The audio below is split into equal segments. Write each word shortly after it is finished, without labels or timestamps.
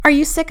Are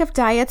you sick of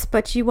diets,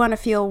 but you want to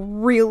feel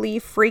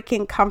really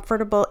freaking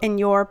comfortable in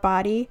your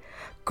body?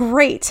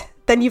 Great,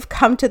 then you've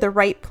come to the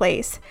right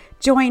place.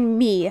 Join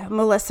me,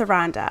 Melissa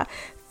Randa,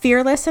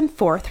 fearless and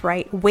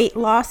forthright weight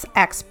loss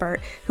expert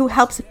who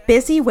helps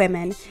busy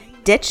women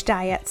ditch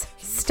diets,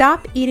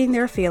 stop eating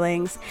their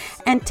feelings,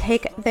 and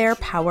take their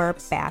power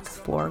back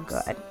for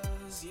good.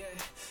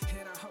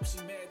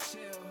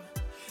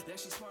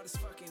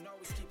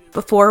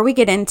 Before we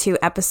get into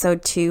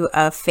episode 2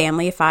 of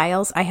Family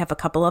Files, I have a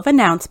couple of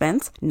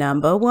announcements.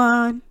 Number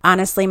 1,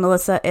 honestly,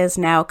 Melissa is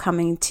now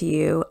coming to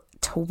you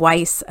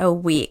twice a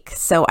week.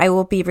 So I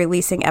will be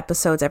releasing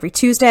episodes every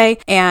Tuesday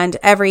and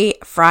every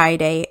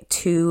Friday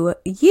to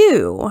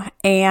you.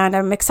 And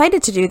I'm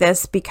excited to do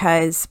this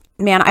because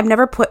man, I've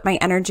never put my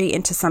energy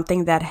into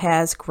something that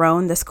has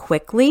grown this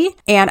quickly,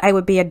 and I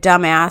would be a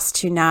dumbass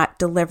to not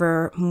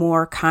deliver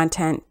more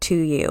content to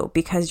you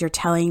because you're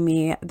telling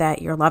me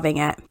that you're loving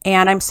it.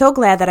 And I'm so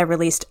glad that I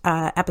released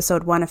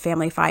episode 1 of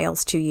Family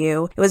Files to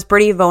you. It was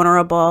pretty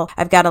vulnerable.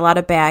 I've got a lot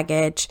of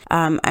baggage.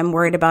 I'm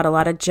worried about a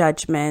lot of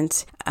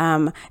judgment.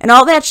 And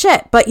all that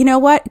shit. But you know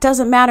what? It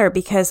doesn't matter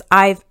because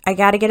I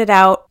got to get it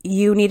out.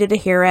 You needed to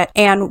hear it.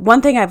 And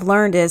one thing I've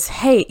learned is,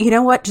 hey, you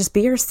know what? Just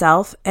be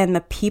yourself, and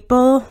the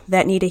people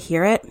that need to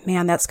hear it,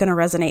 man, that's going to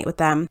resonate with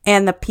them.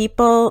 And the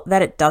people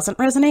that it doesn't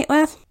resonate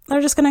with,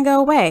 they're just going to go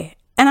away.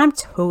 And I'm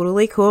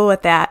totally cool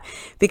with that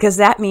because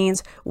that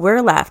means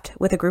we're left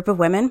with a group of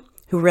women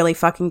who really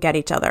fucking get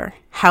each other.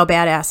 How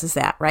badass is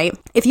that, right?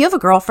 If you have a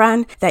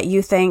girlfriend that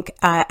you think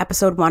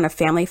episode 1 of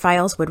Family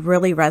Files would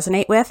really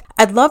resonate with,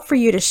 I'd love for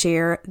you to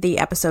share the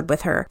episode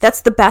with her.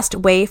 That's the best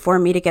way for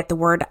me to get the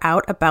word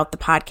out about the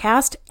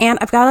podcast. And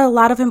I've got a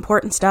lot of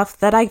important stuff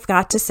that I've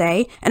got to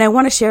say, and I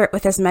want to share it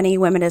with as many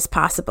women as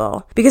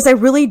possible because I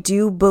really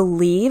do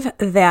believe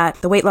that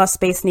the weight loss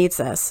space needs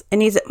this. It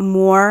needs it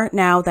more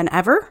now than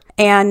ever,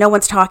 and no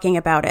one's talking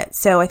about it.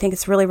 So I think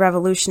it's really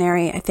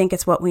revolutionary. I think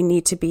it's what we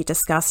need to be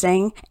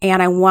discussing,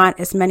 and I want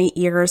as many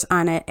ears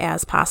on it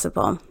as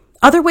possible.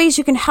 Other ways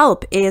you can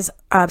help is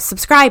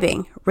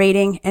subscribing,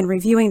 rating, and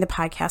reviewing the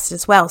podcast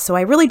as well. So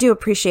I really do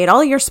appreciate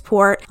all your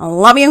support. I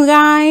love you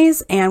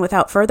guys. And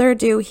without further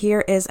ado,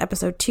 here is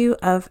episode 2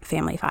 of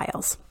Family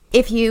Files.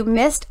 If you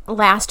missed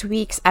last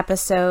week's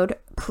episode,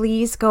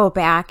 please go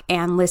back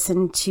and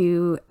listen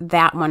to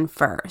that one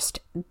first.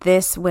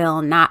 This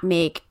will not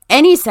make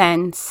any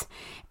sense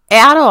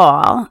at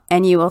all,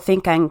 and you will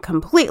think I'm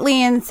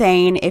completely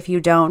insane if you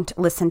don't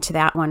listen to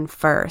that one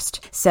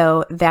first.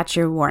 So that's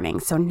your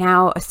warning. So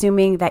now,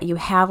 assuming that you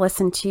have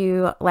listened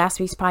to last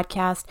week's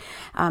podcast,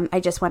 I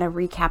just want to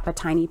recap a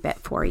tiny bit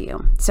for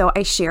you. So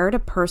I shared a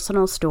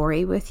personal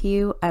story with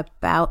you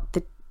about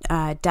the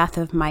death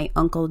of my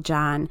Uncle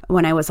John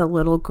when I was a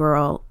little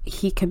girl.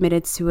 He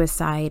committed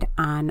suicide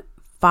on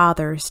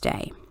Father's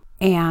Day,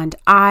 and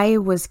I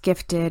was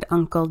gifted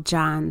Uncle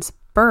John's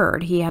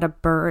bird. He had a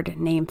bird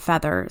named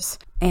Feathers.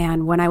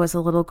 And when I was a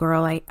little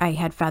girl, I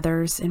had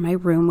Feathers in my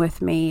room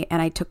with me,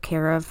 and I took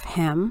care of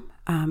him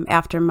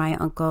after my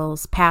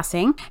uncle's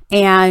passing.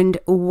 And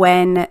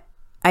when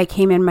I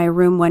came in my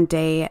room one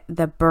day,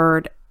 the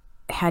bird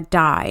had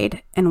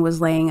died and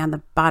was laying on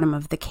the bottom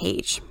of the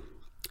cage.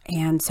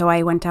 And so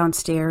I went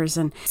downstairs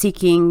and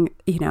seeking,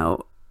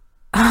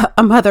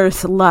 a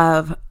mother's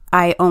love,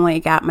 I only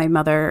got my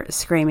mother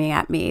screaming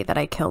at me that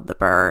I killed the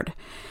bird.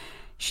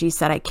 She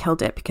said I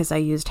killed it because I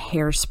used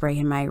hairspray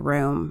in my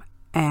room,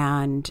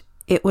 and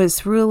it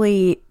was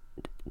really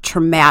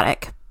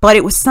traumatic, but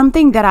it was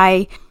something that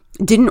I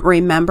didn't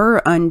remember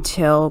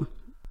until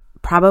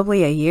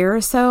probably a year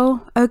or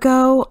so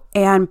ago.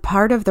 And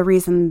part of the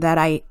reason that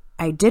I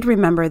did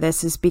remember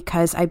this is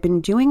because I've been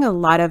doing a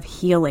lot of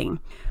healing.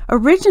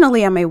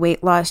 Originally on my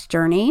weight loss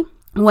journey,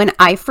 when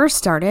I first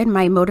started,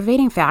 my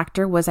motivating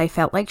factor was I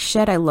felt like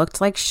shit, I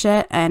looked like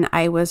shit, and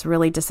I was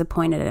really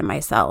disappointed in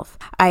myself.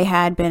 I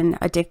had been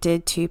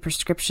addicted to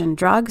prescription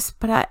drugs,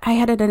 but I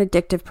had an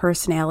addictive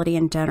personality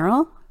in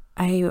general.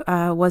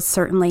 I was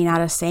certainly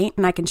not a saint,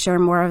 and I can share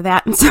more of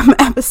that in some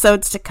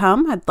episodes to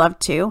come. I'd love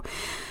to,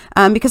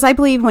 because I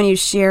believe when you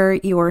share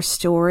your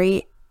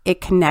story, it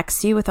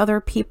connects you with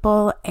other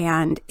people,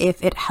 and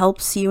if it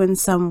helps you in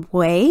some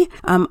way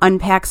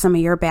unpack some of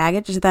your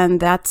baggage, then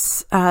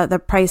that's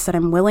the price that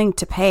I'm willing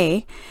to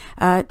pay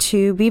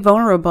to be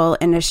vulnerable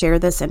and to share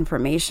this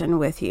information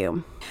with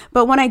you.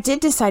 But when I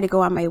did decide to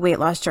go on my weight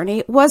loss journey,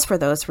 it was for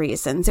those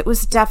reasons. It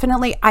was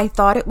definitely, I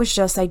thought it was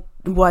just I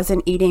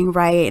wasn't eating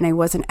right and I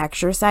wasn't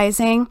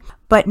exercising.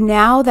 But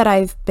now that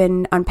I've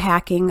been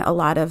unpacking a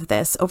lot of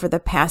this over the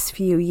past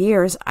few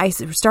years, I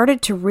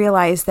started to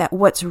realize that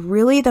what's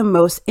really the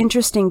most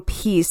interesting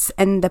piece,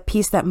 and the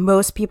piece that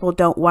most people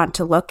don't want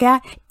to look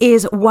at,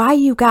 is why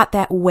you got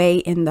that way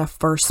in the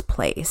first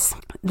place.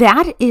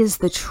 That is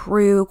the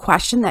true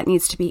question that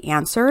needs to be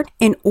answered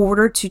in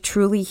order to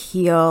truly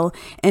heal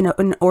and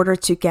in order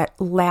to get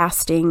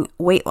lasting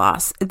weight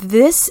loss.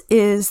 This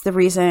is the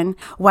reason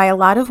why a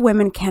lot of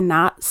women cannot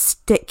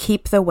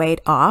keep the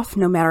weight off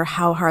no matter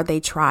how hard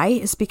they try,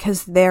 is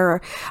because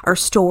there are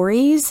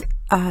stories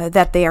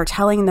that they are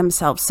telling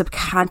themselves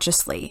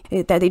subconsciously,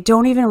 that they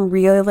don't even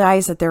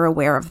realize that they're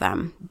aware of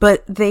them.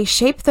 But they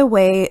shape the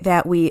way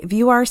that we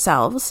view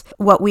ourselves,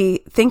 what we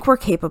think we're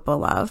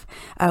capable of,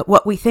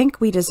 what we think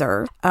we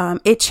deserve.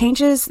 It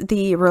changes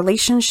the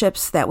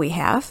relationships that we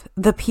have,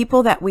 the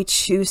people that we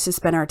choose to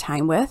spend our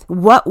time with,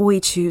 what we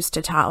choose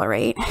to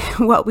tolerate,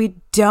 what we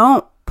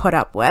don't put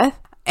up with,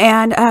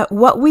 and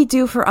what we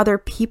do for other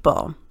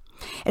people.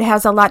 It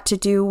has a lot to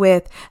do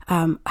with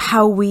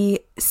how we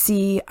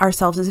see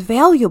ourselves as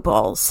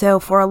valuable. So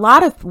for a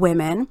lot of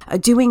women,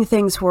 doing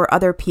things for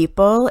other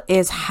people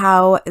is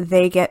how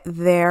they get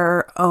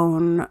their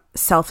own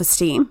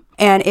self-esteem.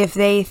 And if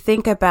they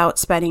think about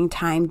spending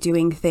time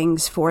doing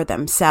things for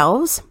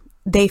themselves,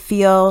 they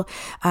feel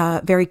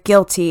very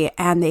guilty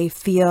and they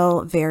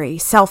feel very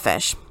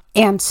selfish.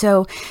 And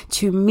so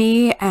to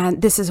me,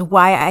 and this is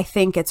why I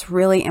think it's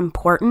really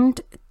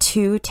important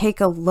to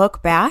take a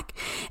look back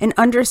and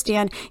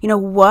understand,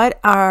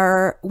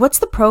 what's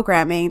the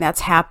programming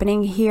that's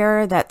happening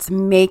here that's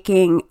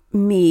making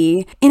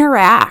me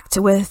interact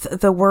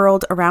with the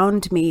world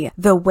around me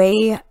the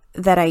way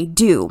that I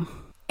do.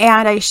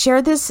 And I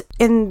shared this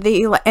in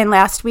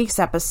last week's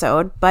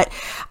episode, but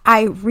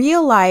I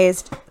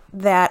realized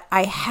that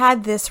I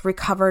had this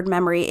recovered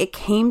memory. It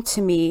came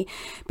to me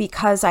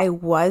because I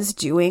was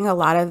doing a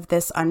lot of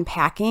this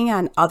unpacking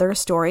on other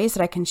stories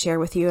that I can share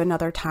with you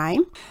another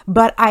time.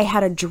 But I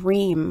had a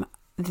dream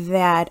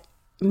that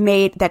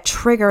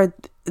triggered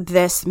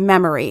this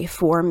memory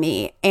for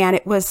me. And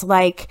it was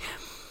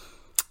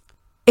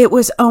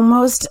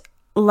almost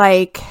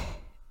like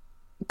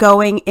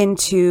going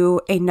into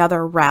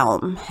another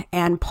realm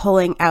and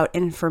pulling out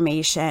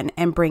information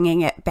and bringing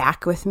it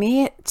back with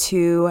me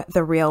to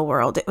the real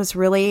world. It was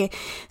really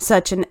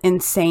such an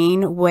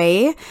insane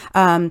way.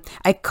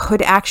 I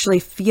could actually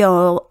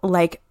feel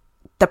like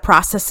the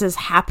processes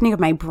happening of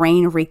my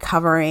brain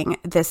recovering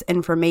this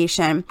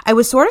information. I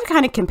would sort of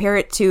kind of compare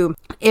it to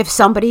if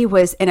somebody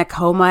was in a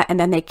coma and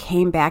then they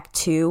came back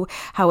to,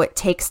 how it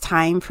takes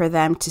time for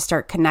them to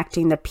start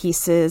connecting the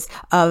pieces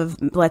of,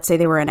 let's say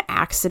they were in an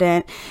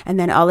accident, and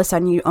then all of a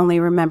sudden you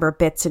only remember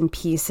bits and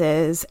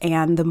pieces,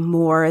 and the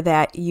more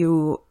that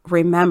you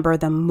remember,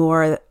 the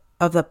more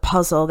of the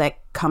puzzle that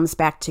comes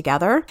back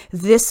together.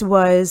 This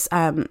was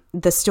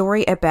the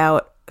story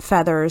about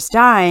Feathers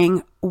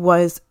dying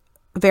was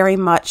very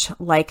much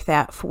like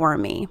that for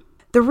me.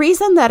 The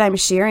reason that I'm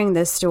sharing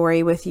this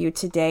story with you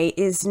today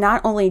is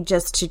not only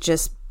just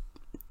to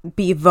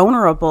be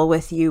vulnerable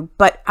with you,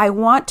 but I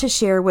want to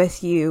share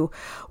with you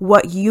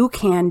what you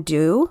can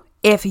do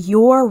if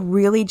you're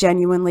really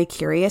genuinely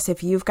curious,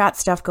 if you've got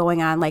stuff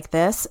going on like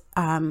this,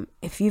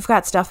 if you've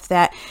got stuff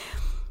that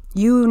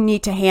you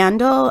need to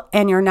handle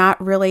and you're not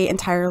really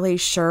entirely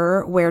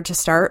sure where to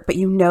start, but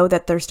you know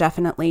that there's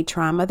definitely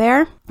trauma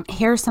there,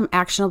 here are some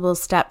actionable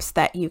steps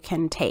that you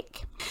can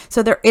take.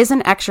 So there is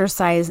an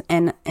exercise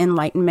in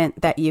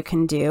enlightenment that you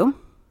can do.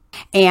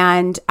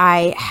 And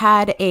I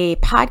had a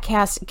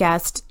podcast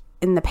guest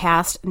in the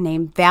past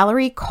named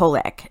Valerie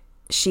Kolek.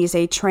 She's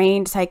a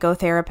trained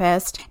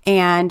psychotherapist,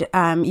 and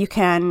you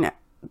can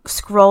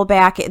scroll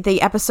back.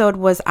 The episode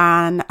was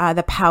on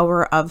the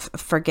power of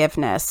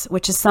forgiveness,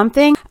 which is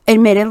something,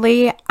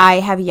 admittedly, I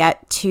have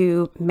yet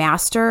to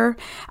master.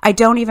 I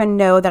don't even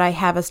know that I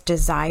have a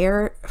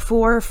desire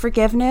for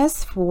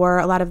forgiveness for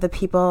a lot of the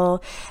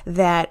people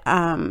that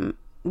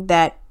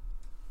that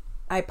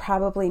I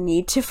probably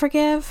need to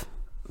forgive.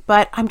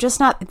 But I'm just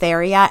not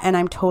there yet, and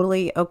I'm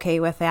totally okay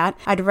with that.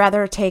 I'd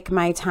rather take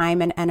my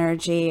time and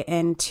energy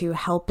into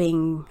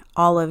helping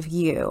all of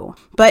you.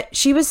 But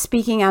she was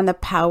speaking on the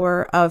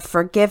power of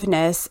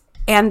forgiveness,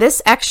 and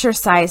this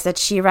exercise that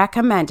she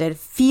recommended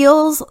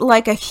feels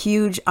like a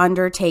huge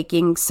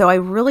undertaking. So I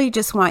really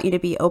just want you to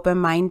be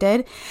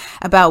open-minded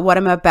about what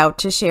I'm about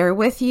to share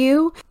with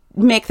you.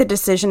 Make the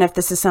decision if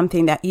this is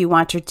something that you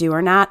want to do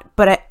or not.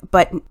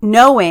 But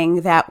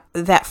knowing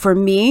that for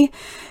me,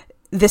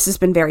 this has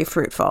been very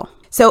fruitful.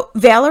 So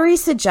Valerie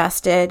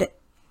suggested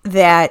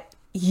that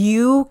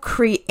you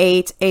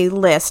create a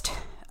list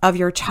of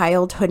your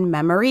childhood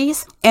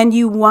memories, and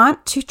you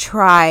want to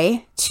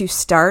try to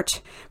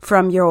start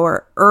from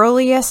your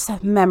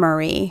earliest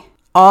memory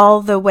all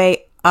the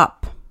way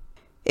up.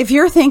 If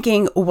you're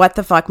thinking, what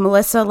the fuck,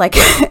 Melissa? Like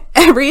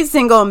every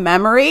single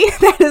memory?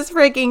 That is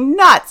freaking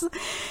nuts.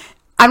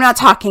 I'm not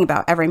talking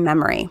about every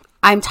memory.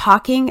 I'm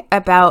talking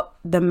about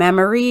the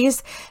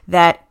memories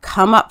that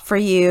come up for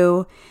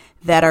you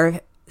that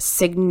are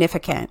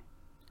significant.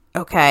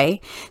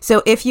 Okay.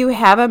 So if you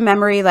have a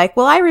memory like,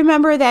 well, I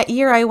remember that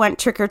year I went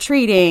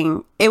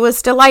trick-or-treating. It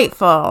was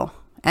delightful.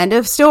 End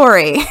of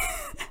story.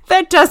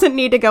 That doesn't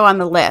need to go on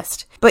the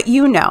list. But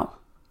you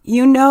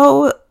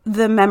know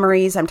the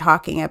memories I'm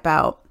talking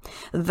about.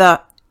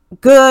 The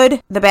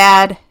good, the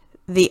bad,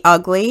 the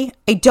ugly.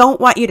 I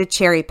don't want you to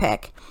cherry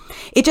pick.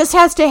 It just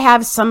has to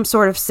have some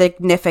sort of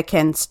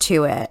significance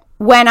to it.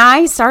 When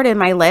I started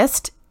my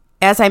list,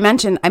 as I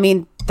mentioned,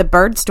 the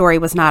bird story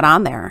was not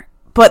on there,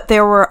 but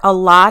there were a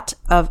lot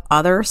of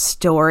other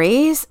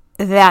stories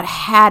that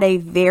had a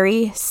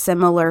very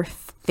similar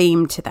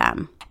theme to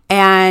them.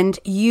 And And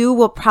you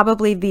will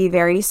probably be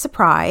very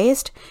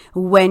surprised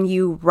when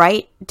you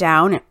write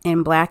down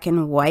in black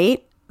and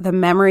white the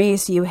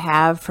memories you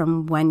have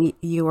from when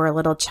you were a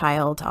little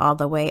child all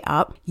the way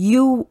up.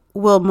 You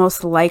will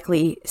most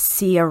likely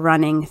see a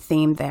running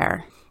theme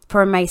there.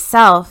 For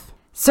myself,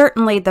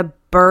 certainly the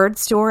bird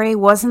story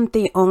wasn't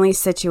the only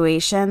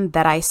situation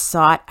that I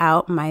sought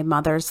out my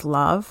mother's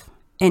love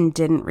and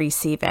didn't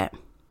receive it.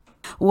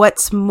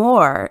 What's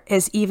more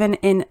is even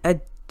in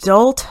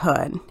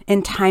adulthood,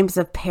 in times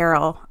of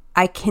peril,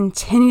 I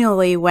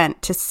continually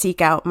went to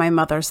seek out my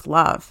mother's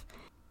love.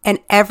 And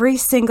every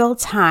single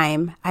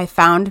time I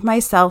found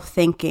myself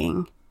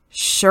thinking,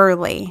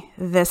 surely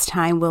this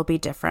time will be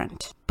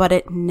different. But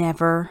it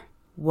never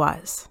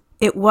was.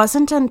 It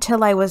wasn't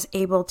until I was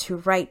able to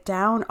write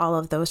down all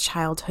of those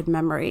childhood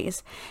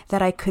memories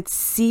that I could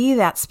see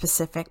that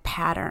specific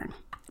pattern.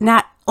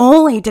 Not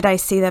only did I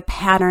see the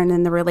pattern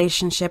in the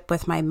relationship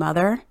with my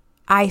mother,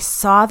 I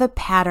saw the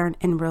pattern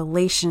in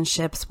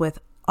relationships with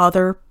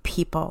other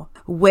people,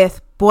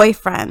 with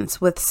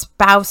boyfriends, with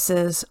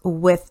spouses,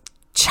 with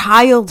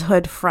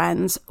childhood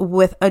friends,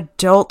 with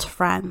adult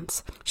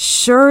friends.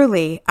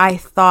 Surely I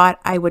thought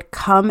I would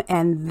come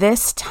and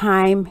this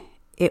time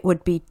it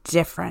would be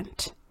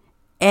different.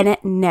 And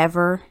it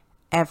never,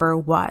 ever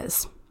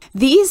was.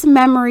 These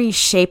memories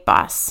shape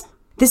us.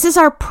 This is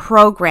our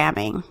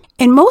programming.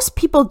 And most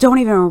people don't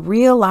even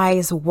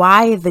realize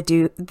why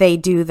they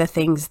do the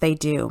things they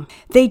do.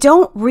 They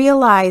don't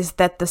realize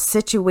that the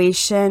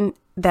situation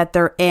that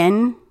they're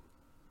in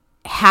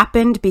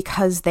happened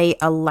because they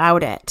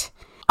allowed it.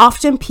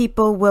 Often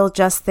people will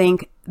just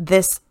think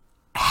this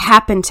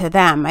happened to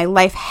them. My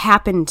life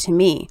happened to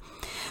me.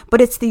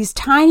 But it's these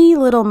tiny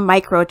little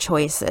micro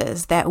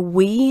choices that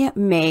we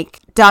make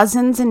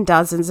dozens and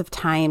dozens of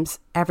times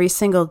every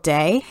single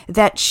day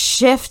that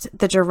shift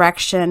the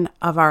direction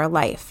of our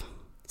life.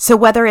 So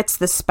whether it's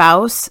the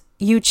spouse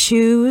you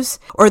choose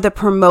or the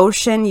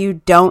promotion you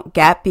don't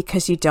get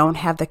because you don't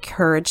have the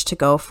courage to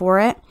go for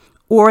it,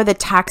 or the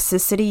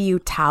toxicity you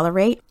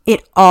tolerate,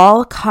 it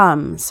all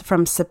comes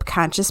from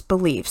subconscious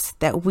beliefs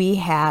that we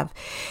have,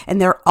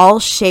 and they're all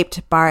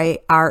shaped by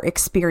our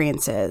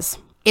experiences.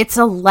 It's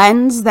a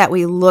lens that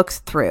we look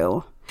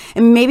through.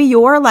 And maybe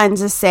your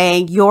lens is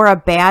saying you're a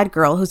bad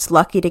girl who's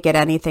lucky to get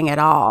anything at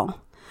all.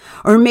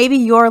 Or maybe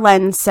your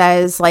lens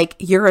says like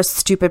you're a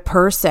stupid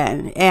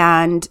person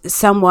and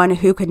someone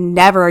who could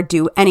never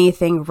do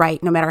anything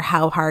right no matter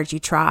how hard you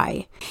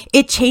try.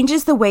 It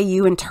changes the way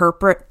you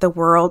interpret the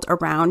world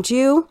around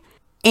you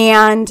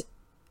and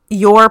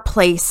your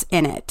place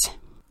in it.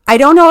 I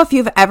don't know if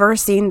you've ever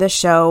seen the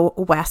show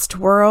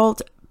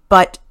Westworld,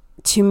 but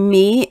to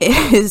me,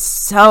 it is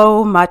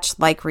so much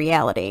like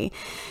reality.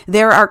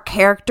 There are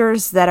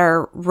characters that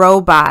are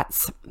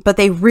robots, but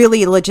they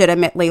really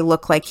legitimately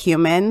look like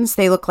humans.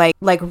 They look like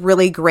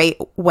really great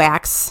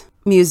wax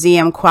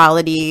museum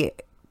quality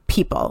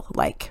people,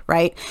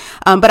 right?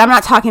 But I'm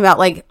not talking about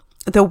like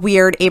the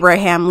weird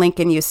Abraham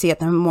Lincoln you see at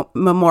the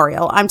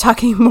memorial. I'm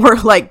talking more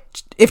like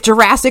if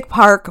Jurassic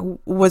Park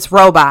was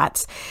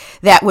robots,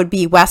 that would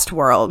be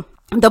Westworld.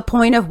 The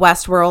point of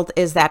Westworld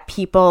is that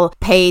people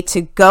pay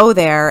to go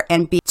there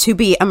and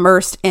be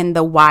immersed in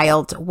the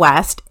Wild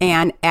West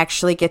and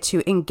actually get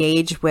to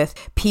engage with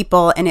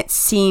people, and it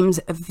seems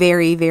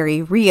very,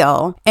 very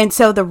real. And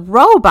so the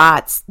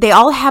robots, they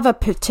all have a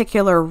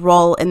particular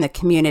role in the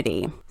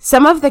community.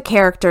 Some of the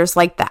characters,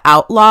 like the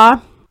outlaw,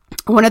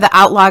 one of the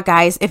outlaw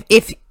guys,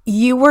 if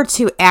you were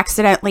to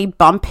accidentally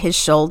bump his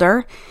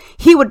shoulder,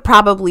 he would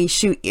probably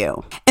shoot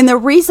you. And the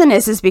reason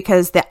is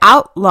because the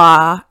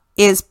outlaw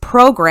is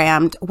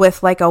programmed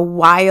with like a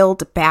wild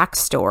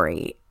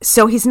backstory.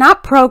 So he's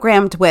not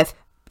programmed with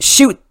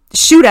shoot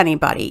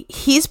anybody.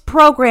 He's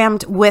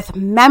programmed with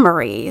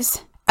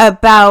memories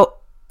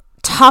about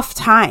tough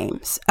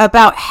times,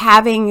 about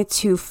having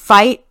to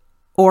fight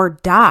or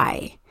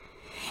die.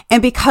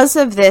 And because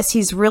of this,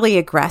 he's really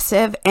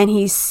aggressive and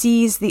he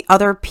sees the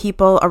other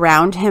people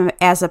around him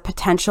as a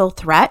potential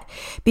threat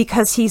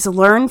because he's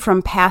learned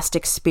from past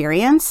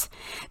experience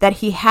that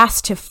he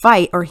has to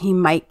fight or he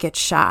might get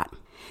shot.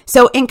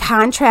 So in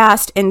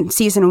contrast, in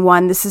season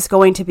 1, this is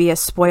going to be a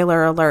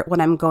spoiler alert what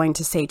I'm going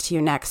to say to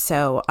you next.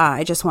 So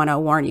I just want to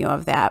warn you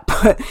of that.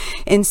 But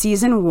in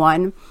season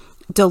 1,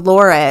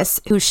 Dolores,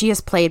 who she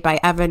is played by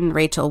Evan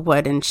Rachel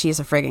Wood, and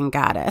she's a friggin'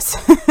 goddess.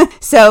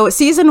 So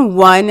season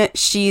 1,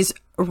 she's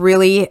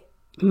really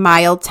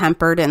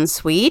mild-tempered and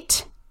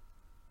sweet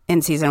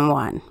in season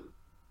 1.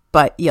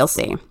 But you'll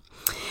see.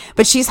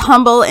 But she's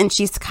humble and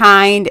she's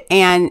kind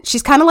and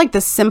she's kind of like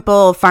the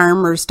simple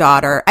farmer's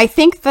daughter. I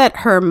think that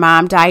her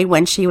mom died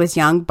when she was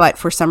young, but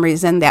for some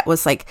reason that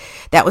was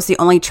the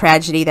only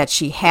tragedy that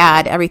she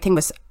had. Everything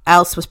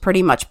else was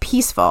pretty much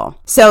peaceful.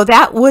 So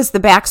that was the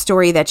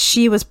backstory that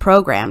she was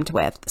programmed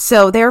with.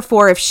 So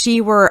therefore, if she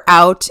were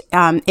out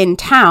in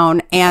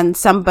town and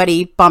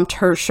somebody bumped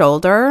her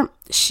shoulder,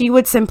 she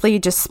would simply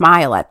just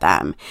smile at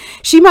them.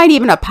 She might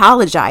even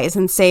apologize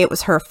and say it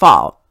was her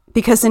fault.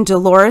 Because in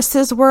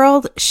Dolores's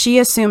world, she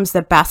assumes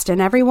the best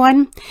in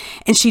everyone,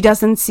 and she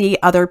doesn't see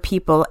other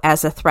people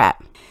as a threat.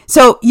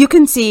 So you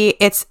can see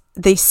it's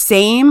the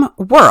same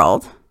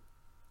world,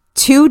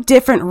 two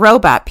different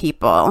robot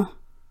people,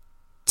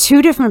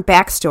 two different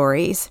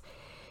backstories,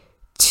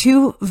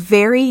 two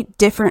very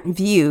different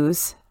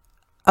views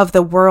of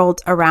the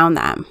world around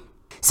them.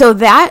 So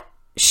that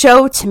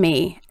show to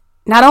me,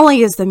 not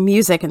only is the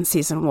music in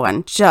season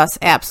 1 just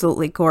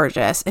absolutely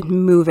gorgeous and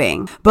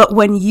moving, but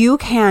when you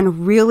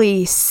can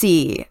really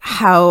see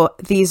how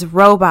these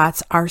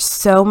robots are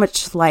so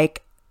much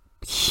like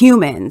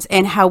humans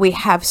and how we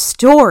have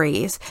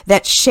stories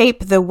that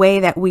shape the way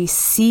that we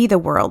see the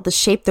world, that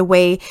shape the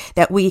way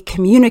that we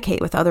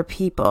communicate with other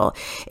people.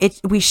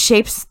 We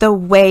shapes the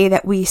way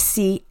that we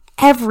see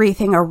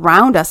everything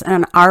around us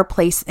and our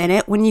place in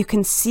it. When you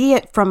can see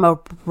it from a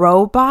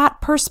robot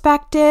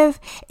perspective,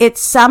 it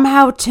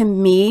somehow to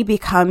me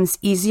becomes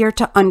easier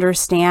to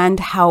understand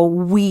how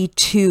we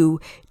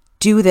too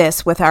do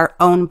this with our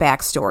own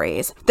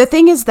backstories. The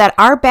thing is that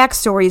our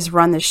backstories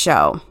run the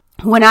show.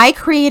 When I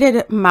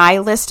created my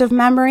list of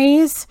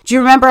memories, do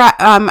you remember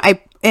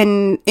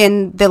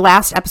in the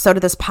last episode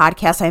of this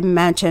podcast, I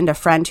mentioned a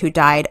friend who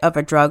died of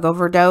a drug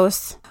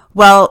overdose?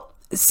 Well,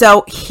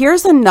 so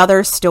here's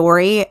another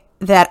story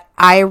that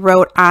I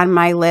wrote on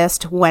my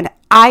list when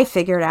I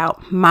figured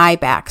out my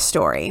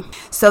backstory.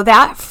 So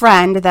that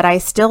friend that I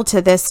still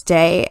to this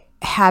day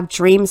have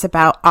dreams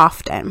about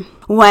often.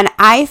 When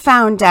I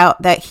found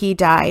out that he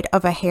died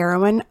of a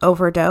heroin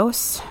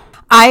overdose,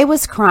 I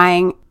was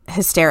crying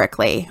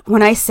hysterically.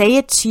 When I say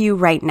it to you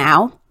right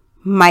now,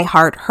 my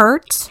heart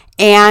hurts.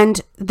 And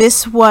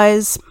this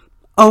was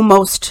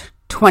almost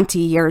 20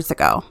 years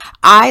ago.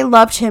 I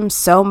loved him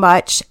so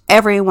much.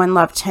 Everyone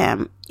loved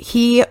him.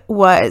 He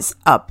was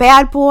a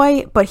bad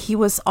boy, but he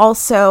was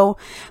also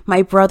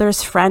my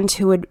brother's friend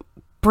who would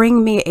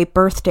bring me a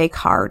birthday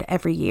card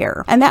every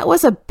year. And that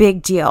was a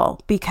big deal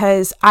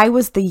because I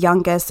was the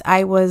youngest.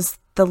 I was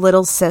the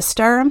little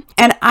sister,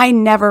 and I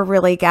never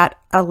really got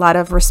a lot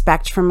of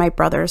respect from my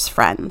brother's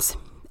friends.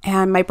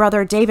 And my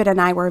brother David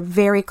and I were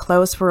very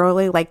close. We're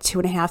only like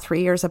 2.5,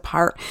 3 years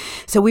apart.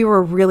 So we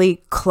were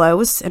really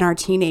close in our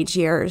teenage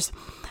years.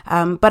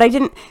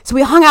 So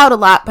we hung out a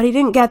lot, but I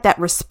didn't get that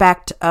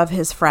respect of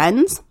his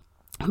friends.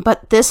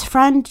 But this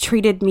friend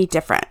treated me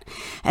different.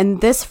 And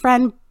this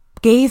friend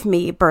gave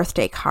me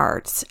birthday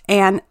cards,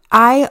 and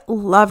I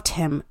loved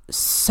him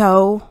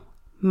so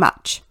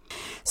much.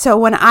 So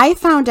when I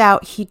found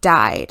out he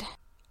died,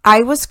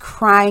 I was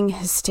crying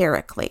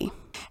hysterically.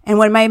 And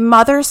when my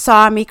mother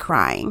saw me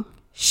crying,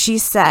 she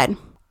said,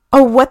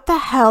 "Oh, what the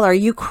hell are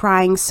you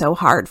crying so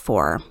hard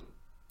for?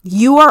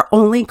 You are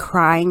only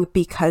crying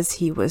because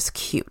he was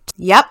cute."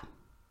 Yep,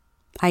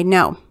 I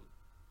know.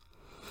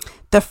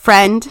 The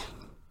friend,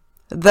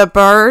 the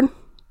bird,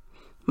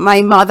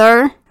 my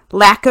mother,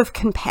 lack of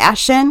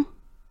compassion,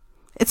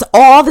 it's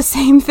all the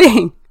same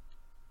thing.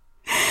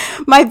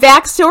 My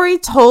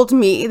backstory told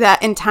me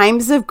that in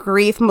times of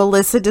grief,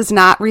 Melissa does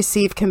not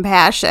receive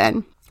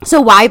compassion. So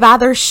why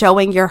bother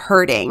showing you're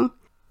hurting?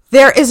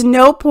 There is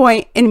no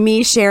point in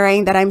me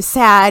sharing that I'm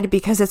sad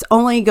because it's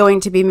only going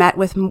to be met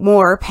with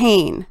more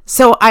pain.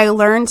 So I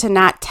learned to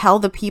not tell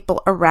the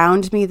people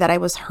around me that I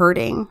was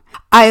hurting.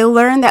 I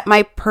learned that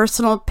my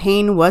personal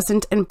pain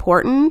wasn't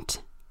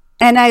important.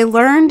 And I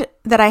learned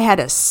that I had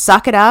to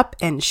suck it up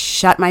and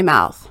shut my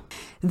mouth.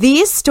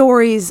 These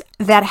stories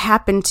that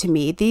happened to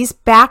me, these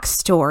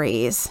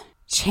backstories,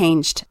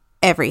 changed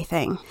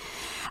everything.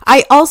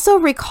 I also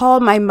recall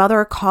my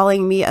mother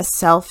calling me a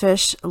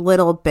selfish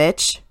little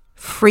bitch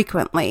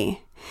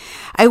frequently.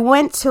 I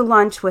went to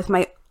lunch with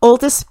my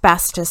oldest,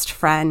 bestest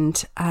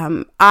friend.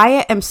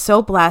 I am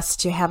so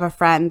blessed to have a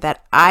friend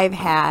that I've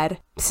had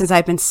since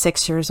I've been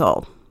 6 years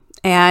old.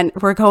 And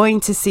we're going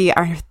to see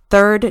our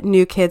third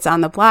New Kids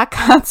on the Block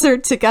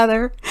concert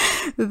together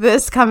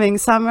this coming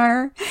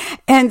summer.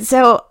 And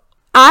so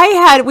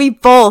we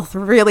both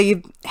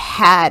really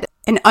had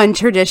an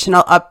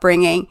untraditional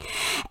upbringing.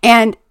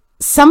 And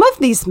some of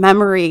these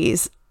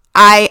memories,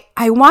 I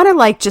want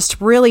to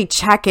just really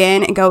check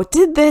in and go,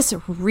 did this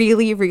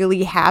really,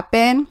 really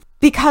happen?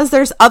 Because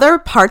there's other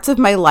parts of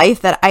my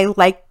life that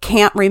I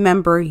can't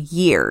remember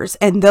years.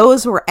 And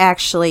those were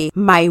actually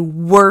my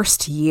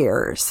worst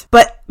years.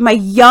 But my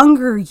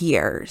younger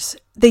years,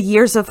 the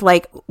years of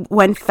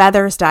when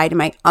Feathers died and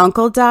my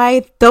uncle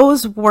died,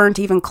 those weren't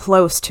even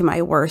close to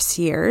my worst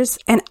years.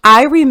 And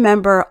I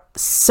remember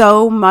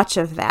so much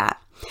of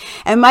that.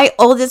 And my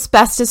oldest,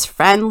 bestest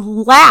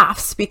friend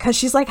laughs because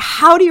she's like,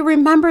 how do you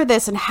remember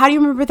this? And how do you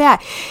remember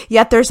that?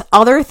 Yet there's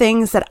other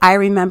things that I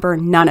remember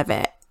none of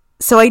it.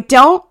 So I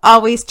don't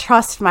always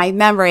trust my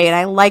memory, and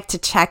I like to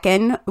check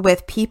in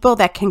with people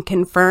that can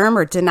confirm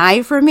or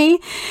deny for me,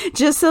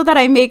 just so that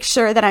I make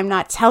sure that I'm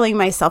not telling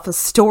myself a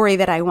story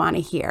that I want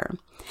to hear.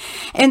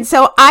 And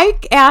so I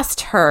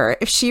asked her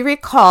if she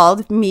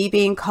recalled me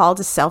being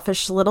called a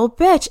selfish little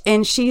bitch,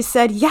 and she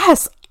said,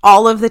 yes,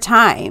 all of the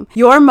time.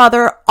 Your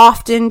mother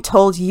often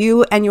told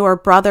you and your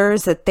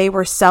brothers that they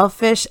were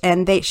selfish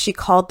and she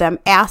called them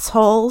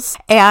assholes.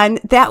 And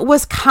that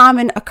was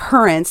common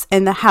occurrence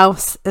in the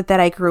house that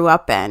I grew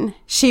up in.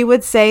 She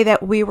would say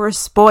that we were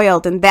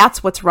spoiled and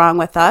that's what's wrong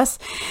with us.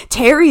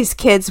 Terry's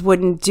kids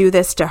wouldn't do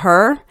this to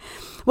her.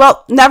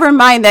 Well, never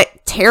mind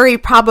that Terry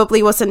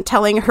probably wasn't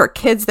telling her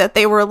kids that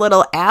they were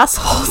little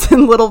assholes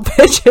and little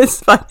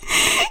bitches, but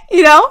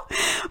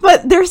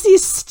there's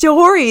these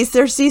stories,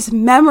 there's these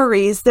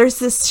memories, there's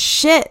this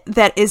shit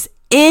that is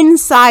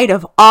inside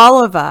of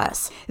all of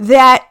us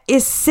that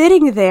is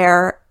sitting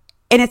there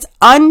and it's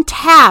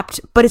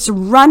untapped, but it's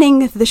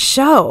running the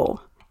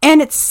show.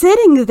 And it's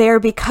sitting there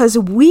because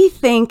we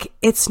think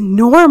it's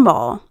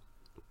normal.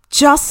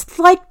 Just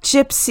like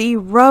Gypsy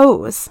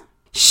Rose.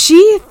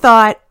 She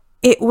thought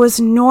it was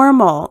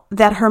normal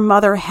that her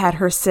mother had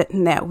her sit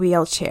in that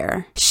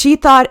wheelchair. She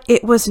thought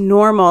it was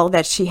normal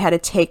that she had to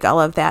take all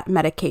of that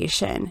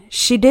medication.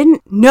 She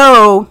didn't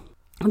know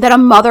that a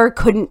mother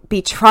couldn't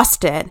be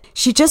trusted.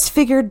 She just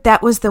figured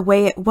that was the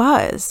way it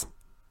was.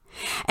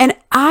 And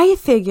I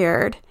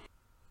figured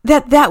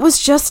that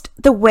was just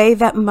the way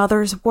that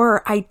mothers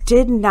were. I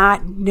did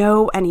not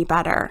know any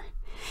better.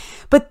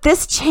 But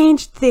this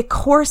changed the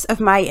course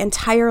of my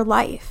entire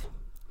life.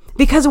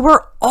 Because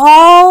we're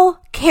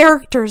all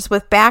characters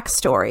with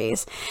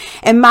backstories.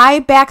 And my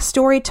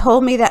backstory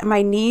told me that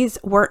my needs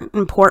weren't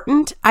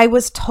important. I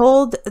was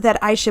told that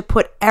I should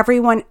put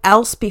everyone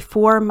else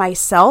before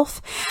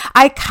myself.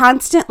 I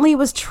constantly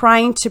was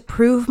trying to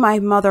prove my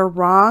mother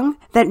wrong.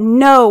 That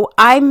no,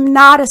 I'm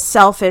not a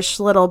selfish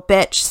little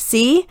bitch.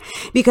 See?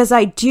 Because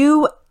I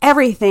do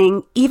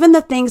everything, even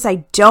the things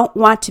I don't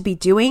want to be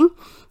doing.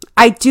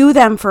 I do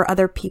them for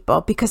other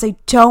people because I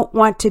don't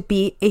want to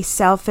be a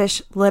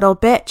selfish little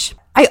bitch.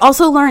 I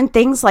also learned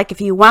things like if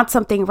you want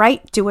something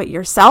right, do it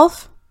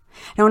yourself.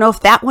 I don't know if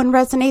that one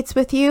resonates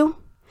with you.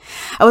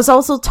 I was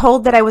also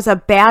told that I was a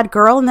bad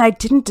girl and that I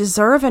didn't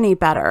deserve any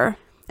better.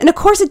 And of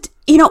course, it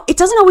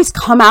doesn't always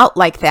come out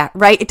like that,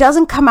 right? It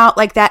doesn't come out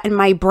like that in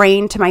my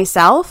brain to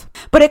myself,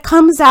 but it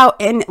comes out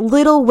in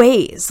little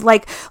ways,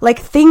 like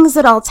things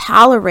that I'll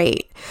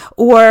tolerate,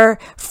 or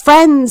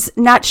friends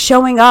not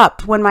showing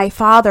up when my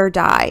father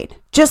died,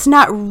 just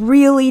not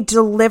really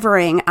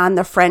delivering on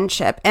the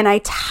friendship. And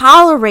I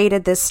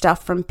tolerated this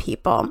stuff from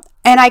people,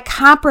 and I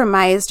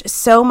compromised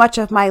so much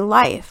of my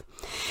life.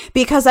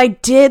 Because I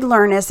did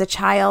learn as a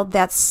child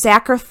that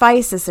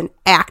sacrifice is an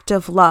act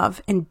of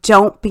love, and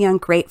don't be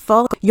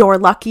ungrateful. You're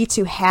lucky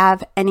to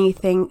have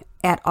anything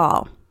at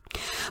all.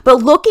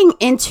 But looking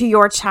into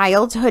your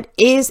childhood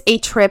is a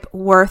trip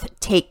worth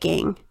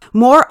taking.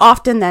 More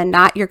often than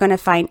not, you're going to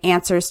find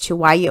answers to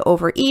why you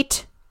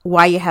overeat,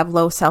 why you have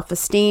low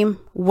self-esteem,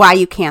 why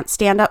you can't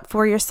stand up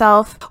for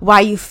yourself, why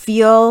you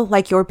feel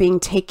like you're being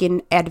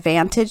taken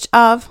advantage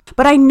of.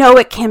 But I know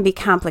it can be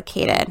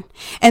complicated.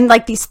 And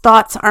these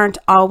thoughts aren't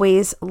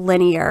always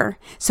linear.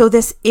 So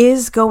this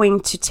is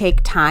going to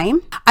take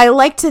time. I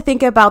like to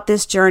think about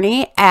this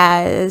journey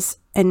as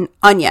an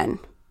onion.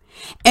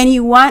 And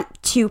you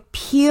want to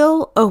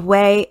peel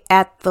away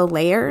at the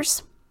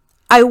layers.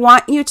 I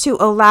want you to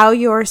allow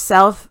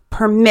yourself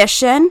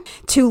permission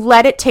to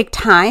let it take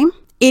time.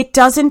 It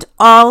doesn't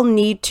all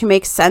need to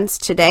make sense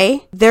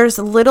today. There's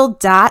little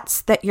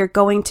dots that you're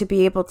going to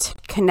be able to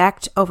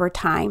connect over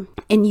time,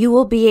 and you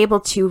will be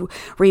able to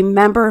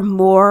remember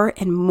more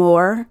and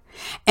more.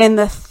 And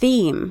the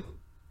theme,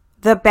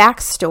 the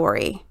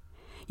backstory,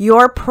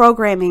 your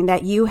programming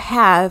that you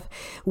have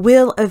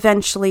will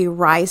eventually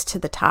rise to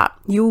the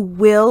top. You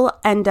will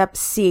end up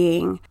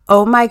seeing,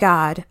 oh my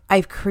God,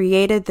 I've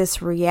created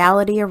this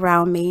reality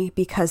around me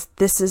because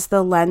this is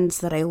the lens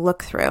that I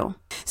look through.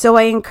 So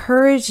I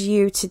encourage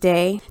you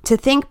today to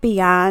think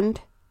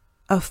beyond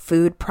a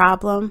food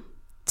problem,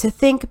 to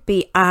think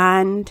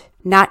beyond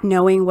not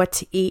knowing what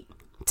to eat,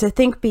 to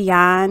think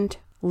beyond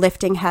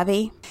lifting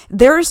heavy.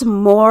 There's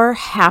more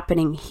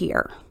happening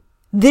here.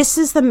 This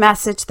is the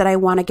message that I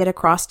want to get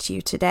across to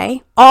you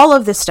today. All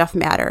of this stuff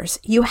matters.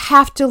 You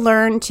have to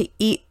learn to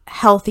eat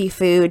healthy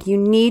food. You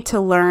need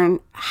to learn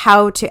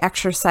how to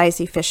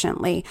exercise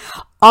efficiently.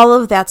 All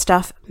of that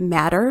stuff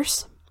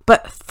matters.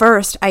 But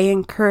first, I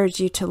encourage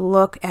you to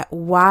look at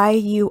why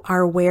you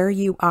are where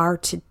you are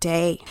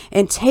today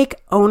and take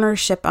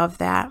ownership of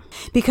that.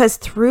 Because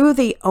through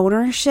the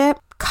ownership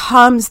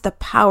comes the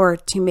power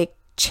to make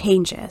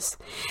changes.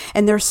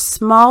 And there's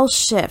small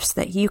shifts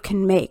that you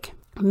can make.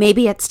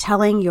 Maybe it's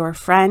telling your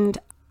friend,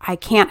 I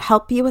can't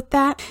help you with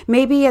that.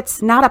 Maybe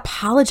it's not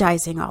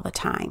apologizing all the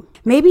time.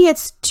 Maybe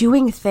it's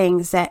doing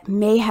things that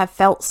may have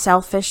felt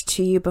selfish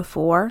to you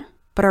before,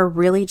 but are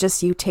really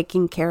just you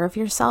taking care of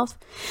yourself.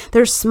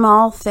 There's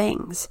small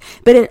things,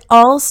 but it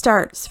all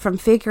starts from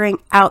figuring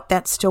out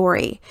that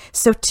story.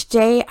 So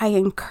today I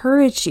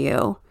encourage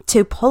you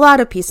to pull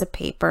out a piece of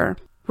paper.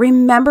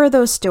 Remember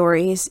those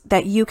stories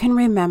that you can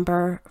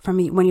remember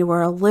from when you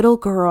were a little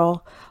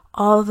girl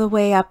all the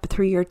way up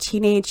through your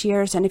teenage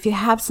years. And if you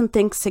have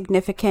something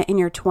significant in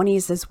your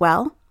 20s as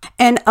well,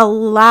 and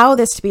allow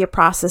this to be a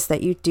process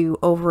that you do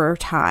over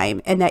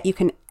time and that you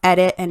can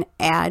edit and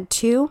add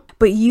to,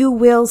 but you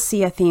will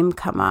see a theme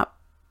come up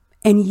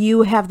and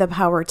you have the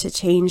power to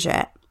change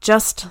it,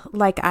 just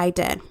like I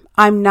did.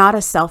 I'm not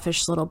a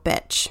selfish little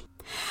bitch.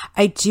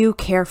 I do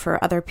care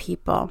for other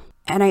people,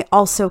 and I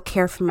also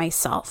care for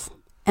myself,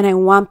 and I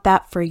want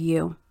that for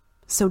you.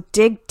 So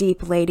dig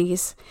deep,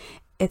 ladies.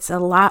 It's a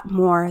lot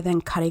more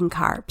than cutting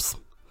carbs.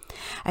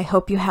 I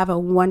hope you have a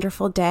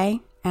wonderful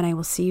day, and I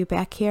will see you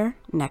back here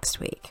next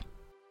week.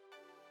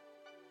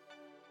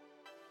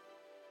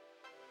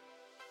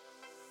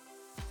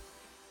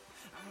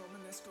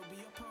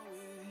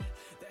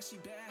 She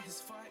bad, his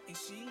fight, and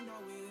she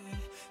know it.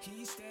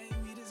 He stay,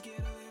 we just get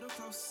a little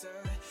closer.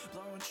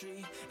 Blowing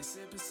tree and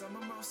sipping some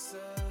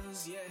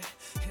mimosas,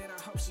 yeah. And I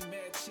hope she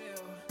mad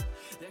chill.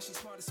 That she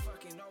smart as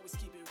fucking always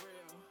keep